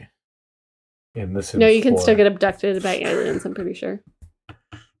Crazy. in the Sims No, you can 4. still get abducted by aliens, I'm pretty sure.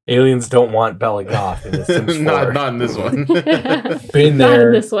 Aliens don't want Bella Goth in the Sims 4. not in this one. Been Not in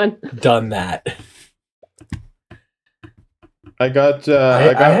there, this one. done that. I got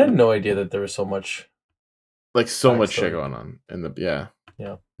I had no idea that there was so much. like so much Backstory. shit going on in the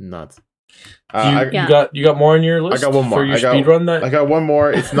Yeah. nuts. Yeah. You got more on your list? I got one more. For your I got- speed run that? I got one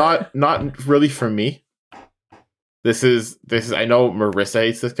more. It's not really for me. This is I know Marissa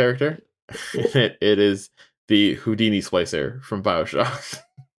hates this character. it is the Houdini splicer from BioShock.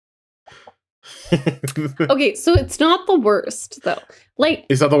 Okay, so it's not the worst though. Like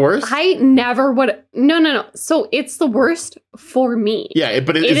Is that the worst? I never would. No. So it's the worst for me. Yeah,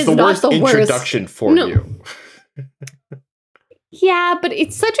 but It it's is the not worst the worst. introduction for No. you. Yeah, but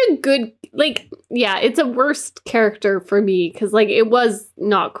it's such a good like. Yeah, it's a worst character for me because like it was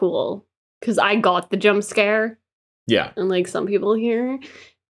not cool because I got the jump scare, Yeah. unlike some people here,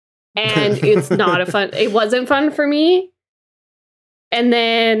 and it's not a fun. It wasn't fun for me. And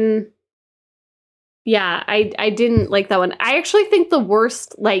then, yeah, I didn't like that one. I actually think the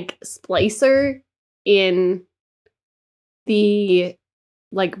worst like splicer in the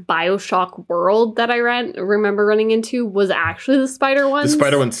like BioShock world that I remember running into was actually the spider ones. The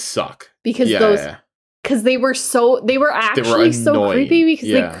spider ones suck. because Yeah, those yeah. because they were actually so annoying. creepy because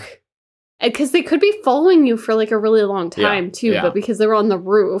Yeah. they could be following you for like a really long Yeah, time too, yeah. but because they were on the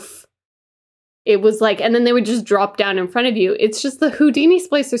roof, it was like, and then they would just drop down in front of you. It's just the Houdini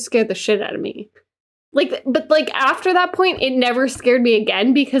Splicer scared the shit out of me. Like, but like after that point, it never scared me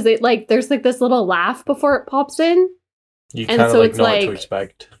again because it like there's like this little laugh before it pops in. You And kind of so like it's know what like- to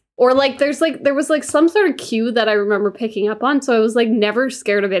expect. Or like there was like some sort of cue that I remember picking up on, so I was like never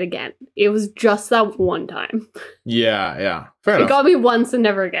scared of it again. It was just that one time. Yeah. Fair It enough. got me once and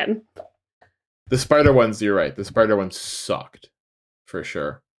never again. The spider ones, you're right. The spider ones sucked. For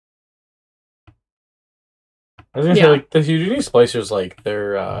sure. I was gonna Yeah. say like the Houdini Splicers, like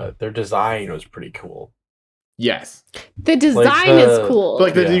their design was pretty cool. Yes. The design is cool.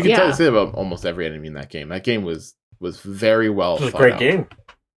 But like Yeah. you can Yeah. say about almost every enemy in that game. That game was very well It was a thought great out. game.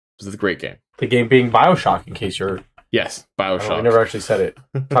 It was a great game. The game being Bioshock, in case you're Yes. I BioShock. never actually said it.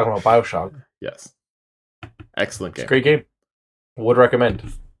 Talking about Bioshock. Yes. Excellent It's a game. great game. Would recommend.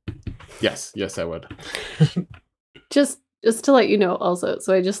 Yes, I would. just to let you know also,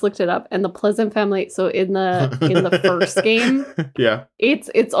 so I just looked it up, and the Pleasant family, so in the first game, Yeah.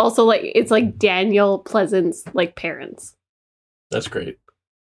 it's also like it's like Daniel Pleasant's like parents. That's great.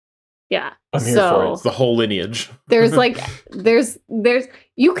 Yeah. I'm here so for it. It's the whole lineage. there's like there's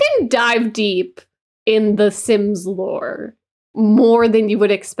you can dive deep in the Sims lore more than you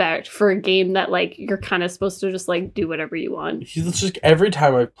would expect for a game that like you're kind of supposed to just like do whatever you want. It's just every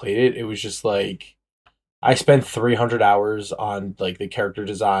time I played it, it was just like I spent 300 hours on like the character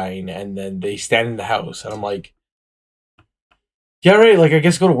design, and then they stand in the house, and I'm like, yeah, right. Like I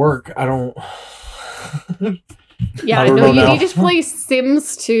guess go to work. I don't. Yeah, I don't no, know you now. need to play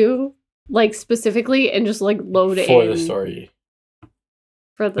Sims 2 like specifically and just like load it for in the story.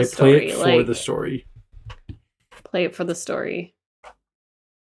 for the I story. play it for like the story. play it for the story.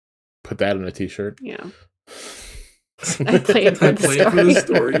 Put that on a t-shirt. Yeah. I play it for I the play it for the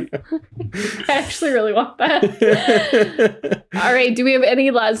story. I actually really want that. All right, do we have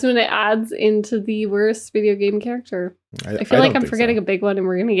any last minute adds into the worst video game character? I feel like I'm forgetting a big one and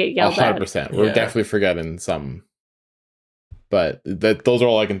we're going to get yelled at. 100%. We're Yeah. definitely forgetting some. But those are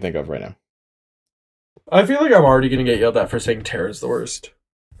all I can think of right now. I feel like I'm already going to get yelled at for saying Terra's the worst.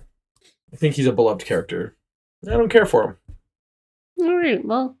 I think he's a beloved character. I don't care for him. All right,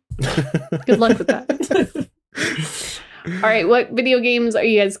 well, good luck with that. All right, what video games are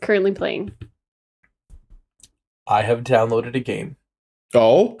you guys currently playing? I have downloaded a game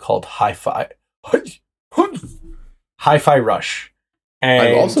Oh, called Hi-Fi Rush. And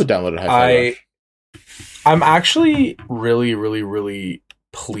I've also downloaded Hi-Fi Rush. I'm actually really, really, really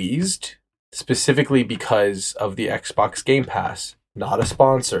pleased, specifically because of the Xbox Game Pass. Not a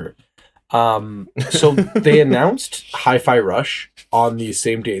sponsor. So they announced Hi-Fi Rush on the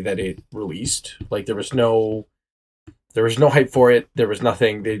same day that it released. Like there was no hype for it. There was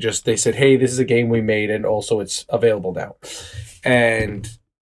nothing. They said, "Hey, this is a game we made, and also it's available now." And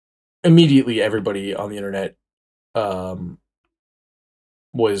immediately, everybody on the internet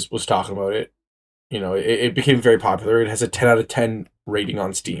was talking about it. You know, it became very popular. It has a 10 out of 10 rating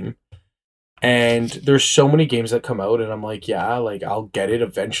on Steam. And there's so many games that come out, and I'm like, yeah, like I'll get it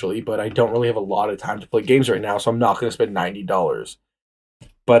eventually, but I don't really have a lot of time to play games right now, so I'm not going to spend $90.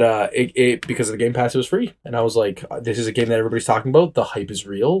 But it because of the Game Pass, it was free, and I was like, this is a game that everybody's talking about. The hype is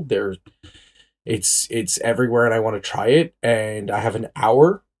real. It's everywhere, and I want to try it. And I have an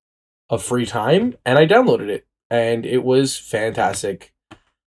hour of free time, and I downloaded it, and it was fantastic.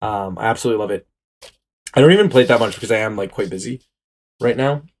 I absolutely love it. I don't even play it that much because I am like quite busy right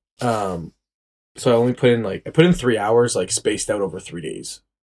now. So I only put in 3 hours, like spaced out over 3 days.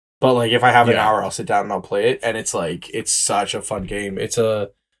 But like if I have an Yeah. hour, I'll sit down and I'll play it, and it's such a fun game. It's a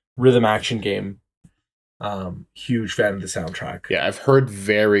rhythm action game. Huge fan of the soundtrack. Yeah, I've heard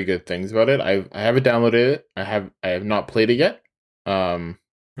very good things about it. I haven't downloaded it. I have not played it yet. Yeah.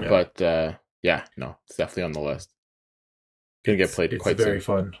 But yeah, no, it's definitely on the list. Gonna get played It's quite very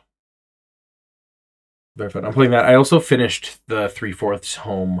soon. fun. Very fun. I'm playing that. I also finished the 3/4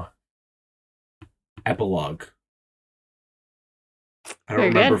 Home epilogue. I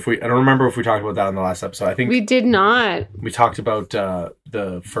don't Very remember if we talked about that in the last episode. I think We did not. we talked about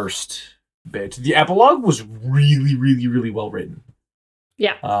the first bit. The epilogue was really, really, really well written.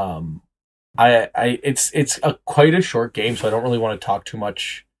 Yeah. It's quite a short game, so I don't really want to talk too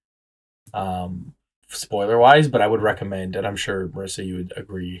much, spoiler wise. But I would recommend, and I'm sure Marissa, you would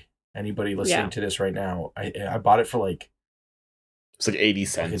agree. Anybody listening Yeah. to this right now, I bought it for like It's like 80 a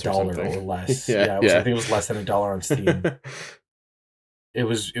cents dollar or something. or less. Yeah, I think it was less than $1 on Steam. It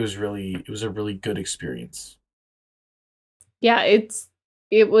was a really good experience. Yeah,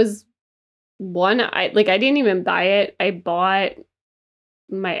 it was one I didn't even buy it. I bought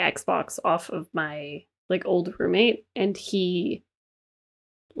my Xbox off of my like old roommate, and he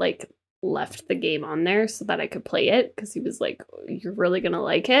like left the game on there so that I could play it because he was like, "You're really gonna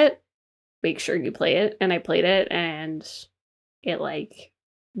like it. Make sure you play it." And I played it, and it like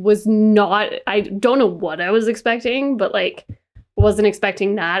was not. I don't know what I was expecting, but like wasn't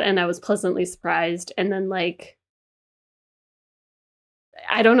expecting that, and I was pleasantly surprised. And then like,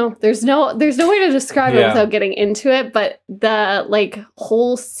 I don't know. There's no way to describe it without getting into it. But the like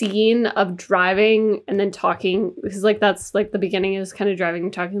whole scene of driving and then talking, because like that's like the beginning is kind of driving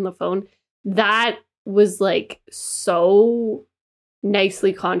and talking on the phone. That was like so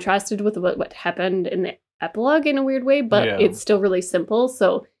nicely contrasted with what happened in the epilogue in a weird way, but it's still really simple.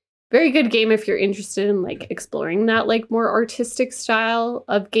 So very good game if you're interested in like exploring that like more artistic style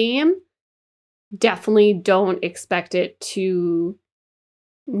of game. Definitely don't expect it to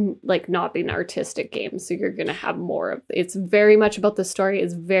like not be an artistic game. So you're going to have more of it's very much about the story.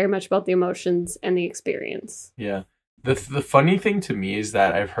 It's very much about the emotions and the experience. Yeah. The funny thing to me is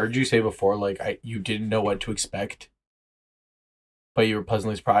that I've heard you say before, like you didn't know what to expect, but you were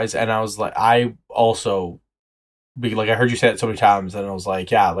pleasantly surprised. And I was like, I also, like I heard you say it so many times, and I was like,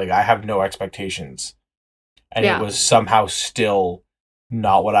 yeah, like I have no expectations. And it was somehow still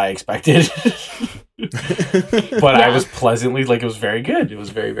not what I expected. But I was pleasantly, like, it was very good. It was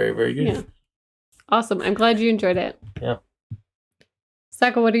very, very, very good. Yeah. Awesome. I'm glad you enjoyed it. Yeah.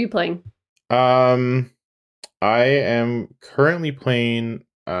 Saka, what are you playing? I am currently playing,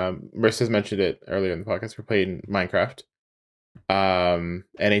 Marissa's mentioned it earlier in the podcast, we're playing Minecraft,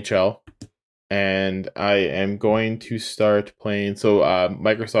 NHL, and I am going to start playing, so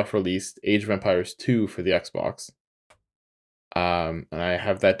Microsoft released Age of Empires 2 for the Xbox. And I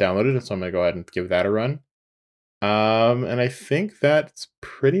have that downloaded, so I'm going to go ahead and give that a run. And I think that's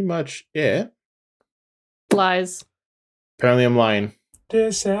pretty much it. Lies. Apparently I'm lying.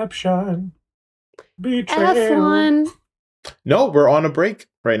 Deception. Betrayal. F1. No, we're on a break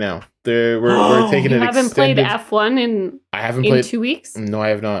right now. We're taking an extended... You haven't played F1 in 2 weeks? No, I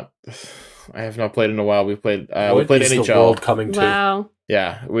have not. I have not played in a while. We played what NHL. is the world coming to? Wow.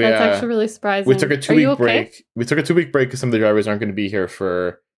 Yeah, that's actually really surprising. We took a 2-week break. We took a 2-week break because some of the drivers aren't going to be here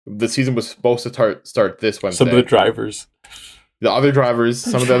for the season. Was supposed to start this Wednesday. Some of the drivers,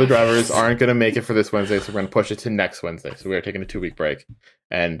 some of the other drivers aren't going to make it for this Wednesday, so we're going to push it to next Wednesday. So we are taking a 2-week break,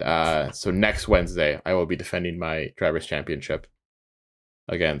 and so next Wednesday I will be defending my drivers' championship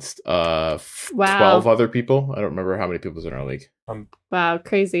against 12 other people. I don't remember how many people's in our league. Wow,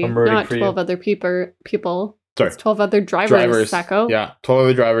 crazy! Not 12 other people. Sorry. It's 12 other drivers, Sacco. Yeah, 12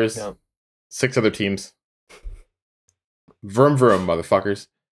 other drivers, 6 other teams. Vroom vroom, motherfuckers.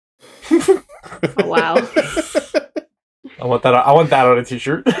 Oh, wow. I want that on a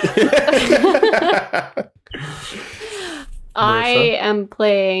t-shirt. I am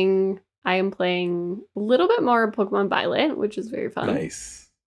playing a little bit more Pokemon Violet, which is very fun. Nice.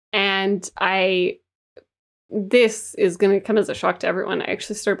 And this is going to come as a shock to everyone. I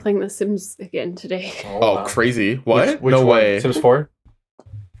actually started playing The Sims again today. Oh, wow. Crazy. What? Which no one? way. Sims 4?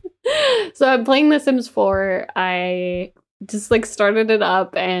 So I'm playing The Sims 4. I just like started it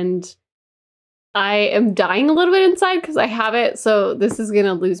up and I am dying a little bit inside because I have it. So this is going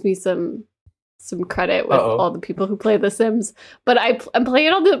to lose me some credit with all the people who play The Sims. But I'm playing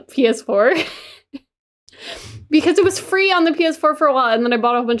it on the PS4. Because it was free on the PS4 for a while, and then I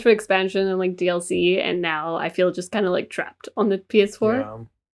bought a whole bunch of expansion and like DLC, and now I feel just kind of like trapped on the PS4. Yeah.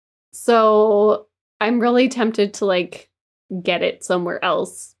 So I'm really tempted to like get it somewhere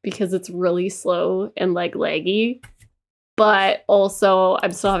else because it's really slow and like laggy. But also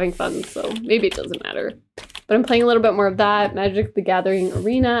I'm still having fun, so maybe it doesn't matter. But I'm playing a little bit more of that, Magic the Gathering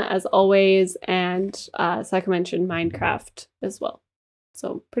Arena as always, and Saka mentioned Minecraft as well.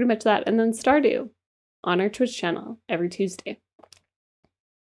 So pretty much that, and then Stardew on our Twitch channel every Tuesday.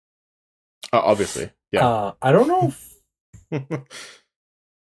 Obviously, yeah. I don't know if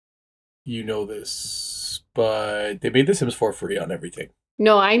you know this, but they made The Sims 4 free on everything.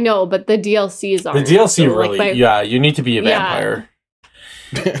 No, I know, but the DLCs aren't. The DLC so, really, you need to be a vampire.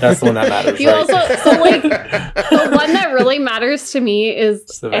 That's the one that matters, you right? Also, so like, the one that really matters to me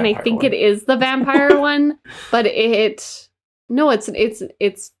is, and I think it is the vampire one, but it's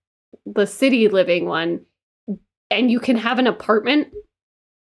the city living one, and you can have an apartment.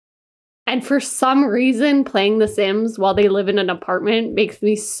 And for some reason, playing The Sims while they live in an apartment makes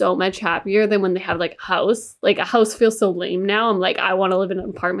me so much happier than when they have like a house. Like a house feels so lame now. I'm like, I want to live in an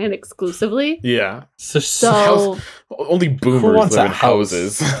apartment exclusively. Yeah. So only boomers live in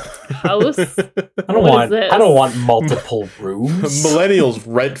houses. House? I don't want multiple rooms. Millennials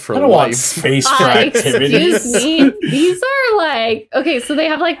rent for life. I don't want space for activities. Excuse me. These are like, okay, so they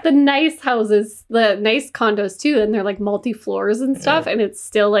have like the nice houses, the nice condos too, and they're like multi floors and stuff, and it's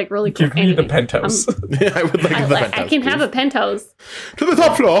still like really cool. Give me the penthouse. Yeah, I would like the penthouse. I can have a please. penthouse. To the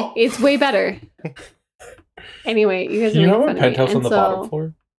top floor. It's way better. Anyway, you guys are You making have fun a of me. penthouse And on the so- bottom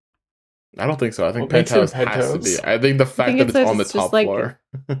floor? I don't think so. I think What makes it a penthouse has to be. penthouse? I think the fact that it's it's on the just top like- floor.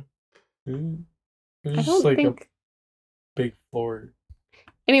 It's I just don't like think. a big floor.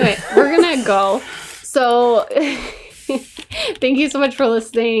 Anyway, we're gonna go. So, thank you so much for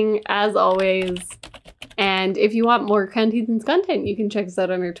listening, as always. And if you want more Crowned Heathens content, you can check us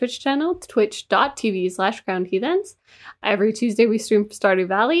out on our Twitch channel, twitch.tv/crownedheathens. Every Tuesday we stream Stardew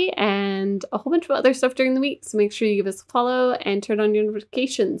Valley and a whole bunch of other stuff during the week. So make sure you give us a follow and turn on your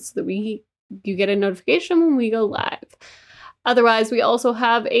notifications so that you get a notification when we go live. Otherwise, we also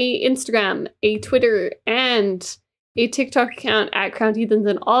have a Instagram, a Twitter, and a TikTok account at Crowned Heathens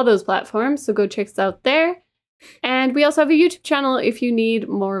on all those platforms. So go check us out there. And we also have a YouTube channel if you need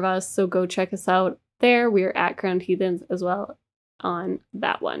more of us. So go check us out there. We're at Crowned Heathens as well on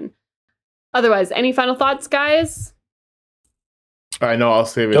that one. Otherwise, any final thoughts, guys? I know. I'll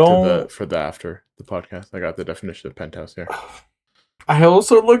save it for the after the podcast. I got the definition of penthouse here. I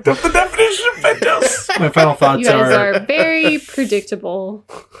also looked up the definition of penthouse. My final thoughts You guys are are very predictable.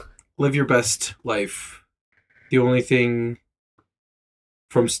 live your best life. The only thing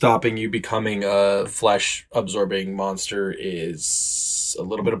from stopping you becoming a flesh-absorbing monster is a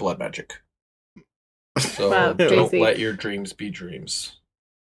little bit of blood magic. So Wow, don't crazy. let your dreams be dreams.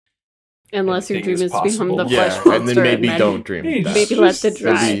 Unless your Anything dream is is to become the possible. flesh Yeah, monster. and then maybe then don't dream. Maybe that. Maybe let Just-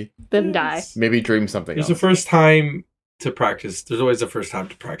 them die. Maybe dream something There's else. the first time to practice. There's always a first time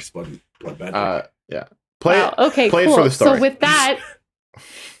to practice blood magic. Yeah. Play Wow, okay, play it cool. for the story. So with that,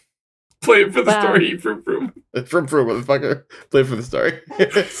 Play it for the wow. story. From. From motherfucker. Play it for the story.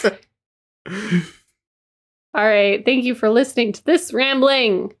 all right, thank you for listening to this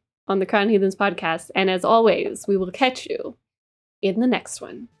rambling on the Crown Heathens podcast. And as always, we will catch you in the next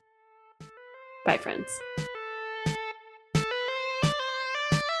one. Bye, friends.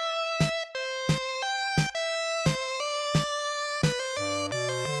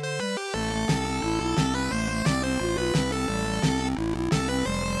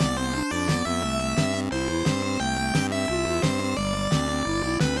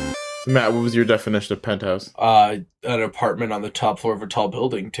 Matt, what was your definition of penthouse? An apartment on the top floor of a tall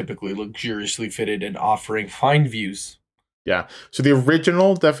building, typically luxuriously fitted and offering fine views. Yeah. So the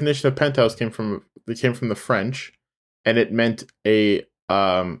original definition of penthouse came from the French, and it meant a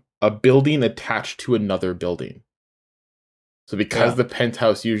building attached to another building. So because Yeah. the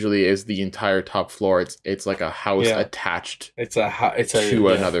penthouse usually is the entire top floor, it's like a house Yeah. attached It's a to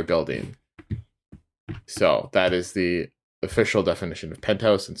another building. So that is the official definition of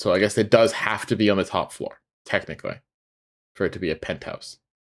penthouse, and so I guess it does have to be on the top floor, technically, for it to be a penthouse.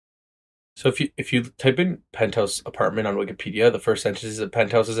 So if you type in penthouse apartment on Wikipedia, the first sentence is a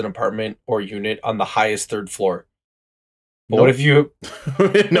penthouse is an apartment or unit on the highest third floor. But what if you?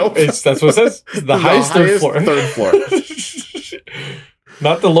 Nope. That's what it says. The highest third floor. Third floor.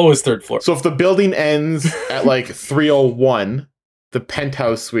 Not the lowest third floor. So if the building ends at like 301, the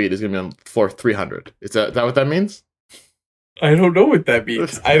penthouse suite is going to be on floor 300. Is that what that means? I don't know what that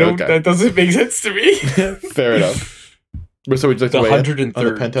means. I don't. Okay. That doesn't make sense to me. Fair enough. So would you like The to weigh in on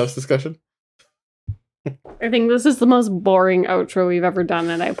the 103rd. penthouse discussion? I think this is the most boring outro we've ever done,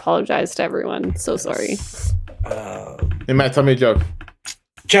 and I apologize to everyone. So sorry. Hey Matt, tell me a joke.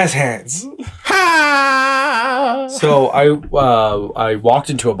 Jazz hands. Ha! So I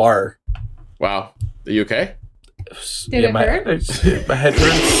walked into a bar. Wow. Are you okay? Did it my, hurt? My head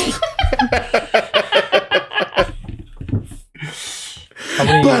hurts. How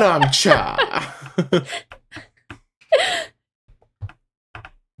many, Cha.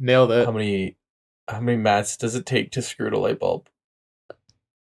 Nailed it. how many mats does it take to screw in a light bulb?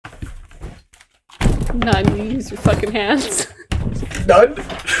 None. You use your fucking hands. None.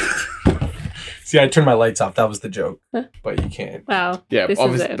 See, I turned my lights off. That was the joke, but you can't. Wow. Yeah, This is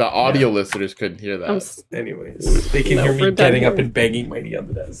obviously it. the audio listeners couldn't hear I'm that. Anyways, they can No, hear me we're done getting up here. and banging my knee on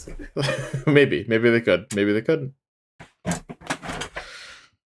the desk. Maybe they could. Maybe they couldn't.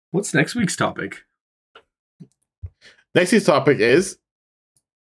 What's next week's topic? Next week's topic is